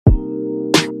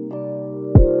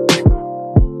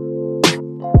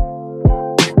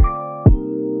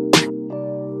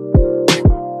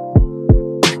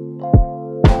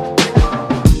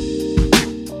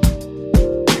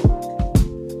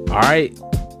right.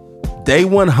 Day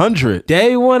 100.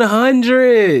 Day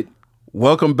 100.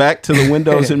 Welcome back to the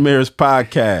Windows and Mirrors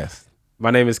podcast. My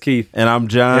name is Keith. And I'm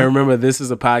John. And remember, this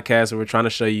is a podcast where we're trying to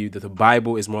show you that the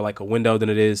Bible is more like a window than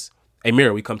it is a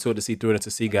mirror. We come to it to see through it and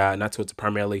to see God, not to it to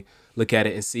primarily look at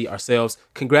it and see ourselves.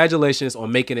 Congratulations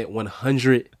on making it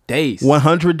 100 days.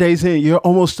 100 days in. You're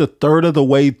almost a third of the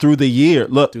way through the year.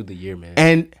 Look. Through the year,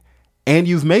 man. And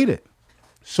you've made it.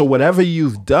 So whatever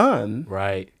you've done,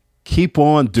 right, keep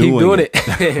on doing it.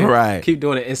 Right. Keep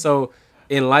doing it. And so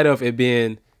in light of it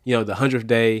being, the 100th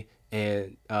day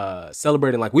and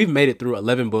celebrating, like we've made it through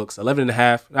 11 books, 11 and a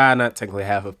half, not technically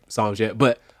half of Psalms yet,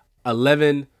 but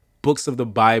 11 books of the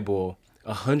Bible,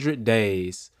 100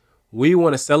 days. We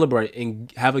want to celebrate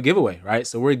and have a giveaway, right?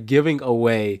 So we're giving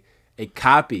away a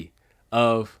copy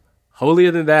of Holier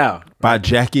Than Thou by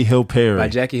Jackie Hill Perry. By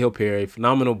Jackie Hill Perry.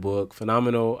 Phenomenal book,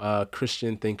 phenomenal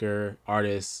Christian thinker,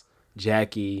 artist,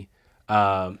 Jackie,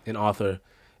 an author.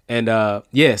 And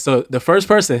so the first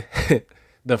person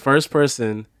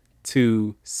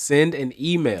to send an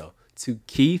email to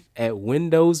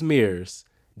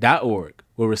keith@windowsmirrors.org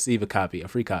will receive a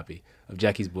free copy of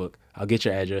Jackie's book. I'll get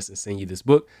your address and send you this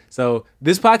book. So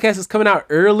this podcast is coming out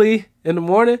early in the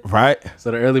morning. Right.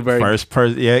 So the early bird. First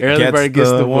person, gets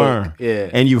the worm. Book. Yeah.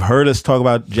 And you've heard us talk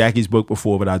about Jackie's book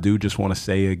before, but I do just want to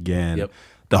say again,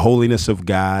 the holiness of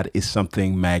God is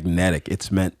something magnetic. It's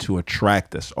meant to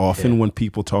attract us. Often when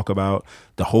people talk about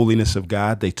the holiness of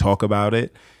God, they talk about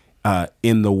it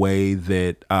in the way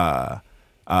that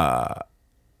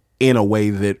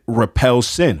repels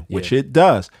sin, which it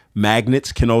does.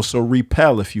 Magnets can also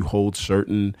repel if you hold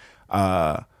certain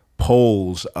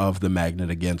poles of the magnet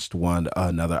against one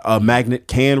another. A magnet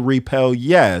can repel,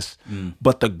 yes,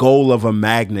 but the goal of a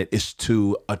magnet is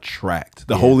to attract.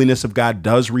 The holiness of God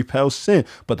does repel sin,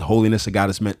 but the holiness of God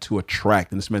is meant to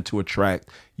attract, and it's meant to attract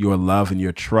your love and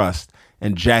your trust.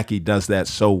 And Jackie does that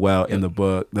so well in the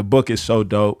book. The book is so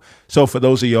dope. So for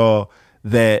those of y'all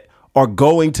that are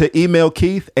going to email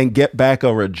Keith and get back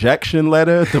a rejection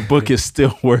letter, the book is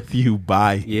still worth you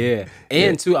buying. Yeah.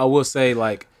 And too, I will say,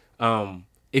 like,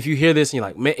 if you hear this and you're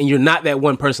like, man, and you're not that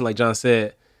one person, like John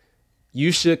said,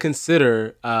 you should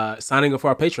consider signing up for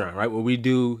our Patreon, right? Where we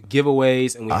do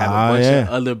giveaways and we have a bunch of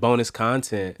other bonus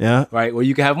content, right? Where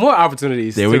you can have more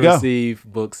opportunities to receive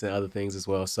books and other things as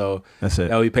well. So that's it.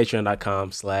 That will be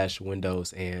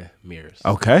patreon.com/windows and mirrors.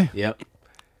 Okay. Yep.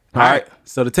 All right.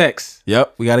 So the text.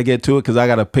 Yep. We got to get to it because I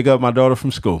got to pick up my daughter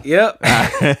from school. Yep.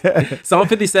 Psalm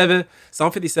 57.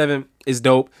 Psalm 57 is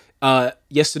dope.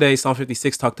 Yesterday, Psalm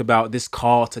 56 talked about this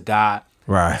call to God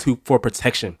for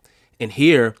protection. And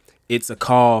here, it's a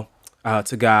call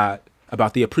to God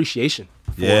about the appreciation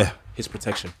for his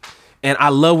protection. And I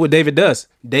love what David does.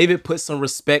 David puts some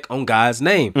respect on God's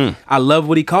name. I love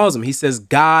what he calls him. He says,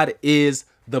 God is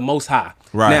the Most High.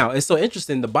 Right. Now, it's so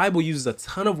interesting. The Bible uses a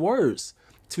ton of words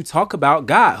to talk about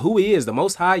God, who he is, the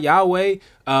Most High, Yahweh,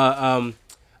 El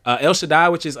Shaddai,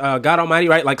 which is God Almighty,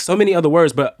 right? Like so many other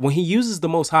words. But when he uses the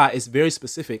Most High, it's very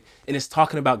specific. And it's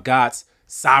talking about God's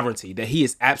sovereignty, that he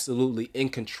is absolutely in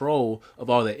control of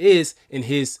all that is, in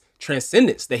his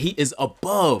transcendence, that he is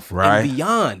above and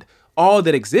beyond all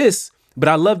that exists. But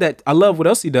I love what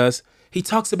else he does. He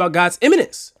talks about God's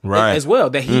immanence as well,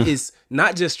 that he is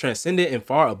not just transcendent and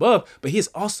far above, but he is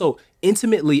also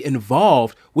intimately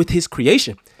involved with his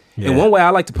creation. Yeah. And one way I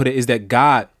like to put it is that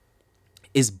God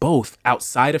is both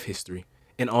outside of history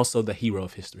and also the hero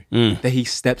of history, that he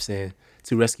steps in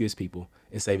to rescue his people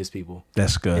and save his people.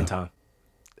 That's good. In time.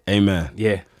 Amen.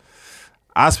 Yeah.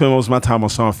 I spend most of my time on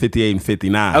Psalm 58 and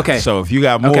 59. Okay. So if you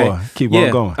got more, keep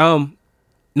on going.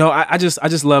 No, I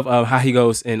just love how he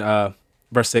goes in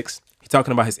verse 6. He's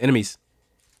talking about his enemies.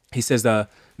 He says,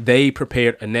 they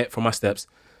prepared a net for my steps.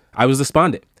 I was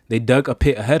despondent. They dug a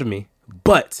pit ahead of me,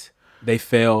 but they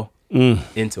fell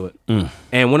into it.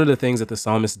 And one of the things that the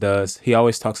psalmist does, he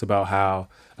always talks about how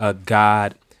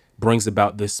God brings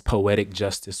about this poetic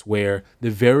justice where the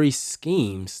very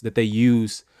schemes that they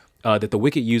use, that the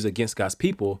wicked use against God's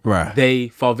people, they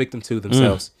fall victim to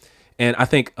themselves. And I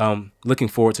think looking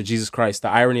forward to Jesus Christ, the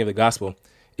irony of the gospel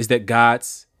is that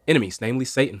God's enemies, namely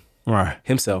Satan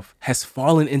himself, has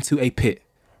fallen into a pit,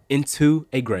 into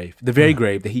a grave, the very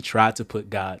grave that he tried to put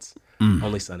God's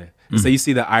only son in. So you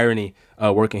see the irony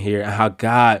working here and how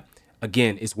God,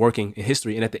 again, is working in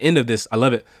history. And at the end of this, I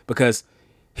love it because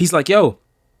he's like, yo,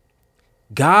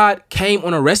 God came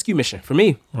on a rescue mission for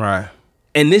me. Right.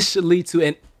 And this should lead to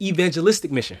an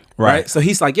evangelistic mission. Right. So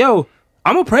he's like, yo,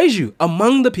 I'm going to praise you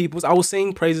among the peoples. I will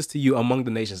sing praises to you among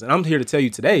the nations. And I'm here to tell you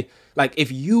today, like,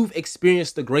 if you've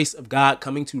experienced the grace of God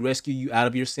coming to rescue you out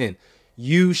of your sin,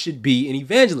 you should be an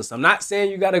evangelist. I'm not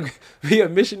saying you got to be a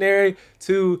missionary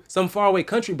to some faraway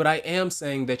country, but I am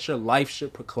saying that your life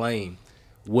should proclaim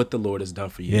what the Lord has done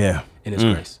for you in his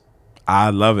grace.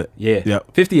 I love it. Yeah.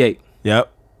 Yep. 58.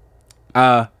 Yep.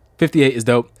 58 is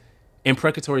dope.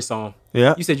 Imprecatory Psalm.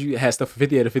 Yeah. You said you had stuff for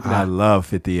 58 or 59. I love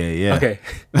 58. Yeah. Okay.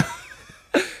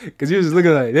 Because you were just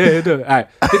looking like, yeah, do it. All right.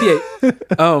 58.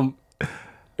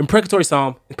 Imprecatory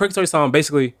Psalm. Imprecatory Psalm,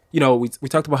 basically, we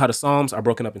talked about how the Psalms are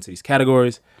broken up into these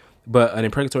categories, but an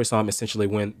imprecatory Psalm essentially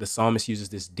when the psalmist uses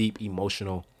this deep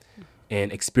emotional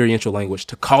and experiential language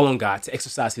to call on God to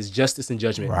exercise his justice and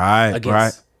judgment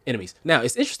against enemies. Now,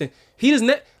 it's interesting. He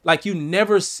doesn't, you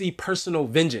never see personal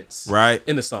vengeance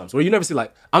in the Psalms, where you never see, I'm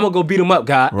going to go beat him up,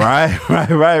 God. Right.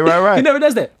 He never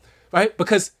does that, right?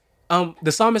 Because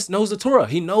the psalmist knows the Torah.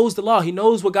 He knows the law. He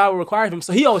knows what God will require of him.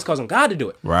 So he always calls on God to do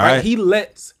it. Right? He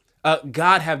lets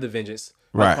God have the vengeance,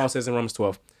 like Paul says in Romans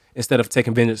 12, instead of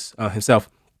taking vengeance himself.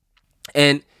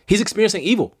 And he's experiencing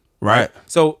evil. Right.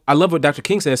 So I love what Dr.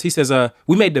 King says. He says,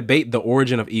 we may debate the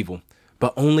origin of evil,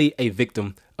 but only a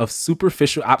victim of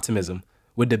superficial optimism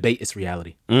would debate its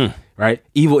reality. Right?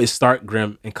 Evil is stark,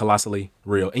 grim, and colossally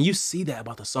real. And you see that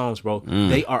about the Psalms, bro.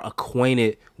 They are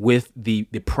acquainted with the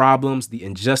problems, the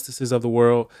injustices of the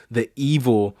world, the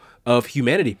evil of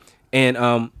humanity.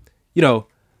 And,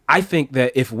 I think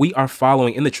that if we are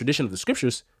following in the tradition of the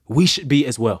scriptures, we should be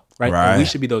as well, right? And we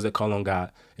should be those that call on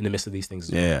God in the midst of these things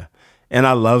as well. Yeah. And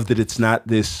I love that it's not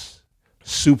this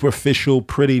superficial,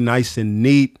 pretty nice and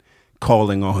neat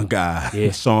calling on God.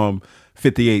 Yeah. Psalm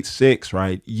 58:6,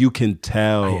 right? You can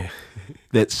tell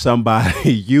that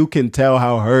you can tell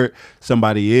how hurt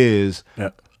somebody is,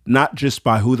 not just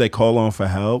by who they call on for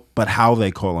help, but how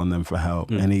they call on them for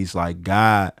help. And he's like,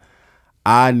 God,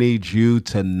 I need you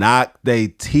to knock their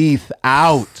teeth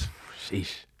out.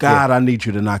 Sheesh. God, I need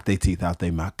you to knock their teeth out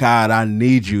their mouth. God, I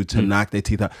need you to knock their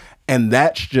teeth out. And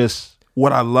that's just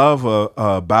what I love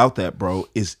about that, bro,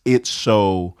 is it's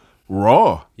so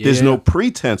raw. There's no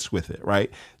pretense with it, right?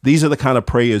 These are the kind of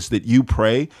prayers that you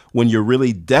pray when you're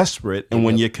really desperate and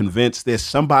when you're convinced there's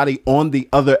somebody on the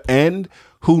other end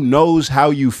who knows how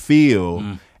you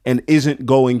feel and isn't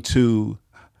going to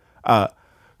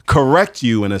correct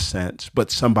you in a sense, but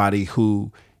somebody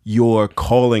who you're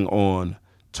calling on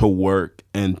to work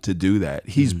and to do that.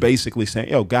 He's basically saying,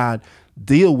 yo, God,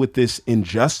 deal with this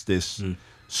injustice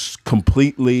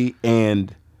completely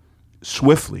and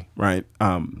swiftly, right?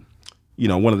 One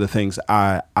of the things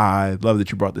I love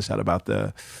that you brought this out about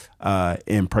the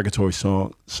imprecatory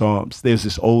psalms. There's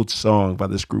this old song by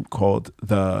this group called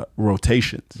The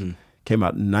Rotations. Came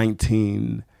out in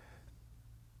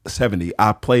 1970.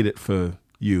 I played it for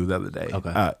you the other day.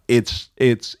 Okay.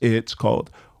 It's called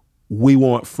We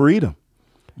Want Freedom.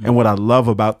 And what I love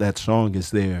about that song is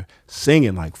they're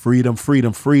singing like freedom,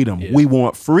 freedom, freedom. Yeah. We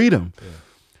want freedom. Yeah.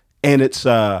 And it's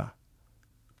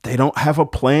they don't have a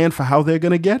plan for how they're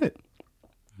going to get it.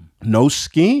 No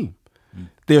scheme.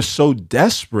 They're so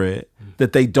desperate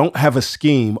that they don't have a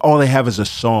scheme. All they have is a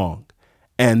song.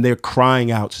 And they're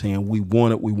crying out saying, we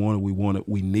want it, we want it, we want it,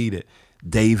 we need it.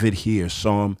 David here,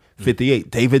 Psalm 58.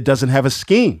 David doesn't have a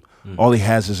scheme. All he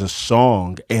has is a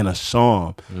song and a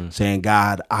psalm saying,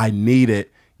 God, I need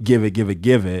it. Give it, give it,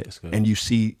 give it. And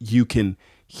you can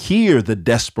hear the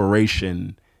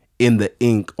desperation in the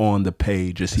ink on the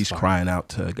page as he's crying out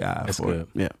to God. That's good.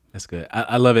 Yeah. That's good.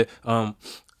 I love it. I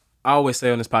always say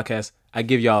on this podcast, I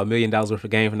give y'all $1 million worth of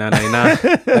game for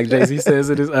 $9.99, like Jay-Z says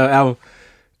in his album.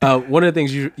 One of the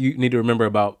things you need to remember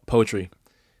about poetry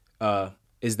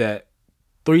is that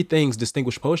 3 things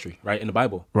distinguish poetry, right, in the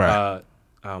Bible. Right.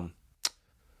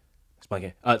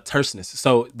 Terseness.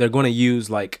 So they're going to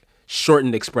use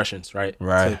shortened expressions, right,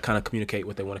 to kind of communicate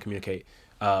what they want to communicate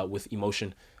with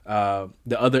emotion. The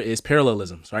other is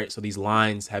parallelisms, right? So these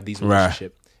lines have these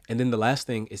relationship. And then the last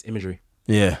thing is imagery.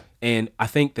 Yeah. And I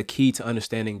think the key to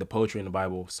understanding the poetry in the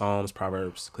Bible, Psalms,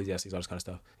 Proverbs, Ecclesiastes, all this kind of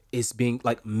stuff, is being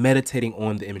meditating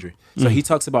on the imagery. So he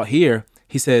talks about here,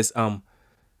 he says, God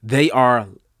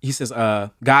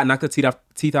knocked the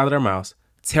teeth out of their mouths,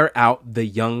 tear out the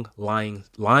young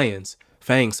lion's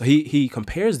fangs. So he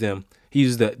compares them. He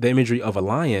uses the imagery of a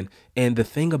lion. And the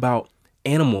thing about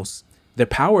animals, their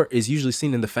power is usually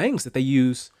seen in the fangs that they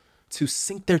use to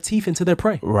sink their teeth into their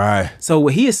prey. Right. So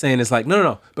what he is saying is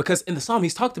no. Because in the Psalm,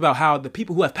 he's talked about how the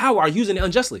people who have power are using it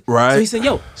unjustly. Right. So he's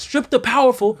saying, strip the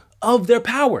powerful of their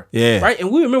power. Yeah. Right.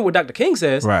 And we remember what Dr. King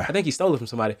says. Right. I think he stole it from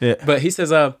somebody. Yeah. But he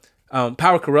says,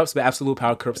 power corrupts, but absolute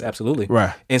power corrupts absolutely.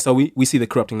 Right. And so we see the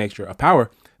corrupting nature of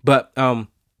power. But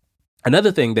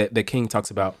another thing that King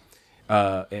talks about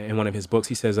in one of his books,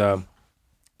 he says,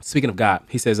 Speaking of God,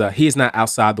 he says, he is not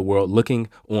outside the world looking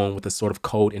on with a sort of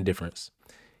cold indifference.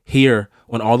 Here,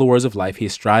 on all the words of life, he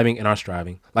is striving in our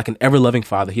striving. Like an ever-loving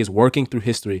father, he is working through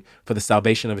history for the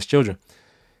salvation of his children.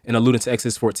 And alluding to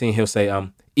Exodus 14, he'll say,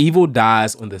 evil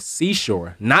dies on the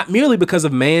seashore, not merely because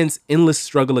of man's endless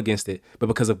struggle against it, but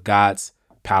because of God's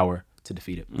power to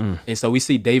defeat it. And so we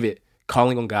see David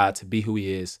calling on God to be who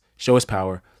he is, show his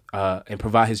power, and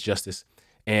provide his justice.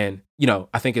 And,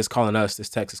 I think this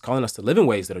text is calling us to live in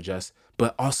ways that are just,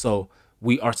 but also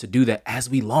we are to do that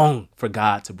as we long for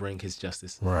God to bring his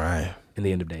justice in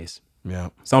the end of days. Yeah.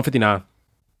 Psalm 59.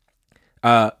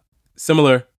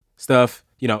 Similar stuff,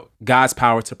 God's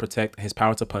power to protect and his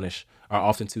power to punish are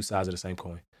often two sides of the same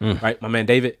coin, right? My man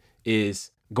David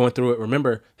is going through it.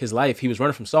 Remember his life. He was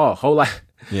running from Saul, whole life,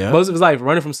 most of his life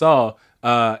running from Saul.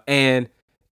 And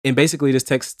basically this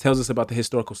text tells us about the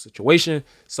historical situation.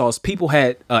 Saul's people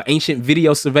had ancient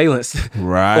video surveillance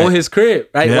on his crib,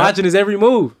 right? Watching his every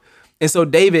move. And so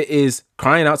David is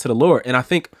crying out to the Lord. And I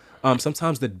think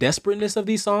sometimes the desperateness of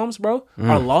these Psalms, bro,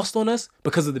 are lost on us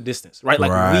because of the distance, right?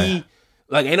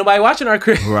 Like ain't nobody watching our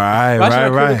crib. Watching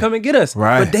our crib to come and get us.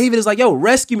 But David is like, yo,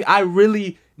 rescue me. I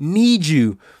really need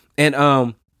you. And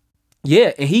and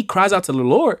he cries out to the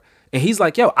Lord. And he's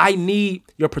like, yo, I need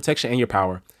your protection and your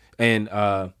power. And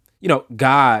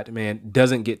God, man,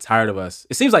 doesn't get tired of us.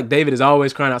 It seems like David is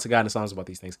always crying out to God in the Psalms about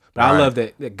these things. But I love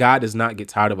that God does not get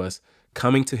tired of us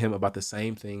coming to him about the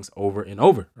same things over and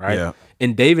over, right? Yeah.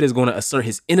 And David is going to assert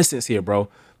his innocence here, bro.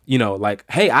 Like,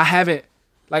 hey, I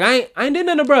ain't did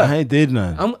nothing, bro. I ain't did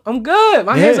nothing. I'm good.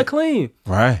 My hands are clean.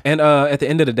 Right. And at the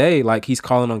end of the day, like, he's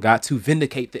calling on God to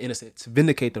vindicate the innocent, to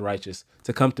vindicate the righteous,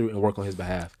 to come through and work on his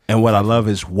behalf. And what I love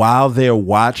is while they're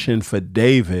watching for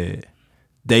David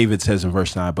says in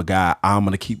verse 9, but God, I'm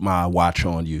going to keep my watch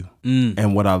on you.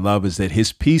 And what I love is that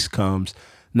his peace comes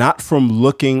not from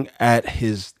looking at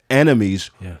his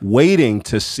enemies, waiting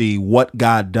to see what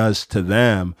God does to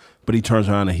them, but he turns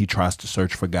around and he tries to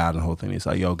search for God and the whole thing. He's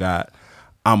like, yo, God,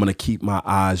 I'm going to keep my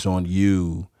eyes on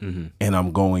you and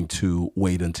I'm going to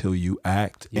wait until you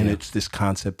act. And it's this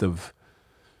concept of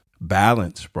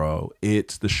balance, bro.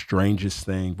 It's the strangest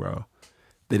thing, bro,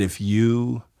 that if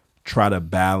you try to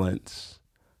balance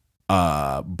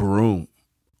a broom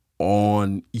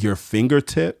on your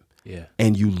fingertip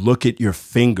and you look at your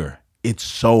finger, it's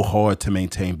so hard to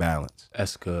maintain balance.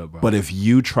 That's good, bro. But if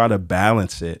you try to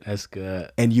balance it, that's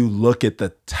good, and you look at the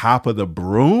top of the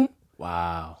broom,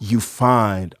 wow, you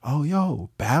find,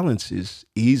 balance is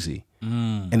easy.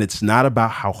 And it's not about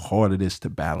how hard it is to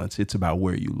balance. It's about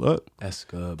where you look. That's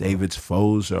good, bro. David's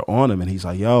foes are on him, and he's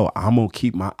like, yo, I'm going to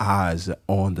keep my eyes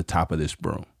on the top of this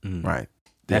broom. Right.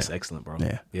 That's excellent, bro.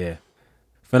 Yeah.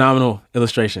 Phenomenal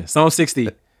illustration. Psalm 60,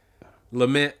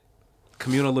 lament,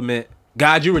 communal lament.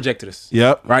 God, you rejected us.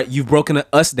 Yep. Right? You've broken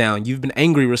us down. You've been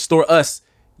angry. Restore us.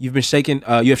 You've been shaken.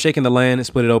 You have shaken the land and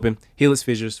split it open. Heal its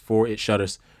fissures, for it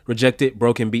shudders. Rejected,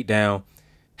 broken, beat down.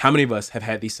 How many of us have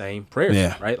had these same prayers?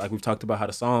 Yeah. Right? Like we've talked about how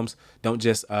the Psalms don't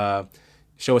just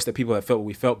show us that people have felt what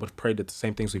we felt, but prayed the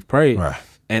same things we've prayed. Right.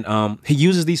 And he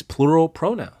uses these plural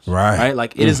pronouns. Right.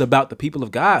 Like it is about the people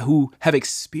of God who have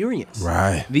experienced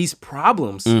these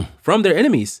problems from their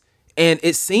enemies. And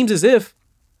it seems as if,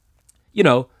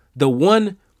 the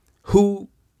one who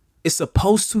is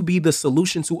supposed to be the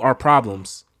solution to our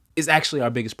problems is actually our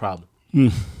biggest problem.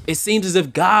 It seems as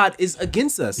if God is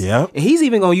against us. Yeah. And he's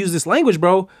even going to use this language,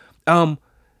 bro, from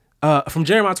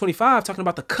Jeremiah 25, talking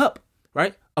about the cup,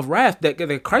 right, of wrath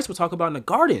that Christ will talk about in the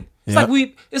garden. It's like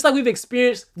we've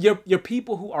experienced your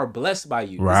people who are blessed by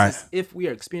you. Right. It's as if we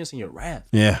are experiencing your wrath.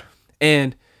 Yeah.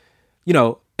 And,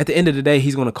 at the end of the day,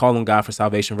 he's going to call on God for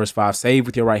salvation. Verse 5, save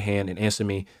with your right hand and answer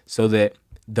me so that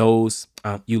those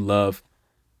you love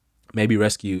may be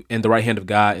rescued. And the right hand of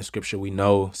God in scripture, we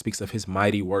know, speaks of his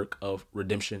mighty work of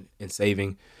redemption and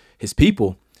saving his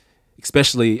people,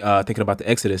 especially thinking about the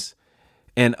Exodus.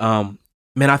 And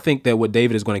man, I think that what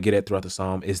David is going to get at throughout the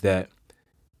Psalm is that,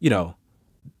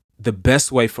 the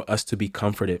best way for us to be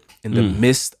comforted in the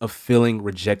midst of feeling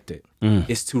rejected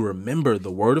is to remember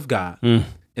the word of God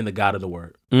and the God of the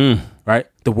word, right?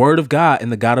 The word of God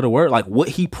and the God of the word, like what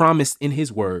he promised in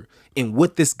his word and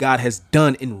what this God has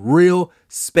done in real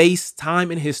space,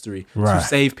 time, and history to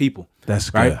save people.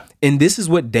 That's right. Good. And this is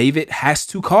what David has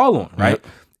to call on, right? Yep.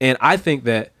 And I think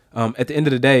that at the end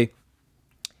of the day,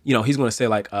 he's going to say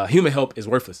like human help is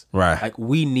worthless. Right. Like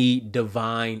we need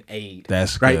divine aid.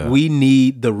 That's right. Good. We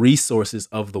need the resources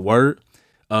of the word,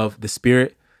 of the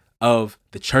spirit, of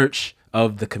the church,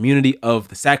 of the community, of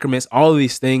the sacraments, all of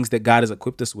these things that God has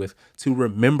equipped us with to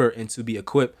remember and to be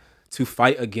equipped to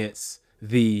fight against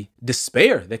the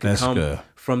despair that can come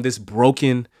from this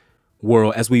broken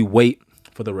world as we wait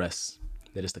for the rest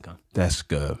that is to come. That's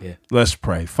good. Yeah. Let's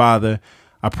pray. Father,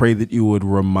 I pray that you would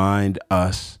remind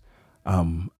us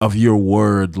of your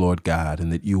word, Lord God,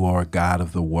 and that you are a God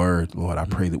of the word, Lord. I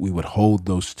pray that we would hold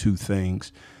those two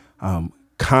things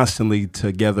constantly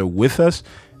together with us,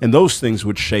 and those things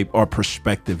would shape our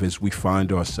perspective as we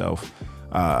find ourselves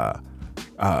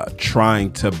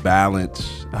trying to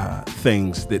balance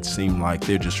things that seem like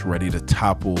they're just ready to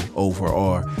topple over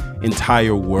our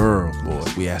entire world,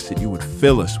 Lord. We ask that you would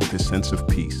fill us with a sense of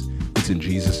peace. It's in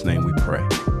Jesus' name we pray.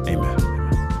 Amen.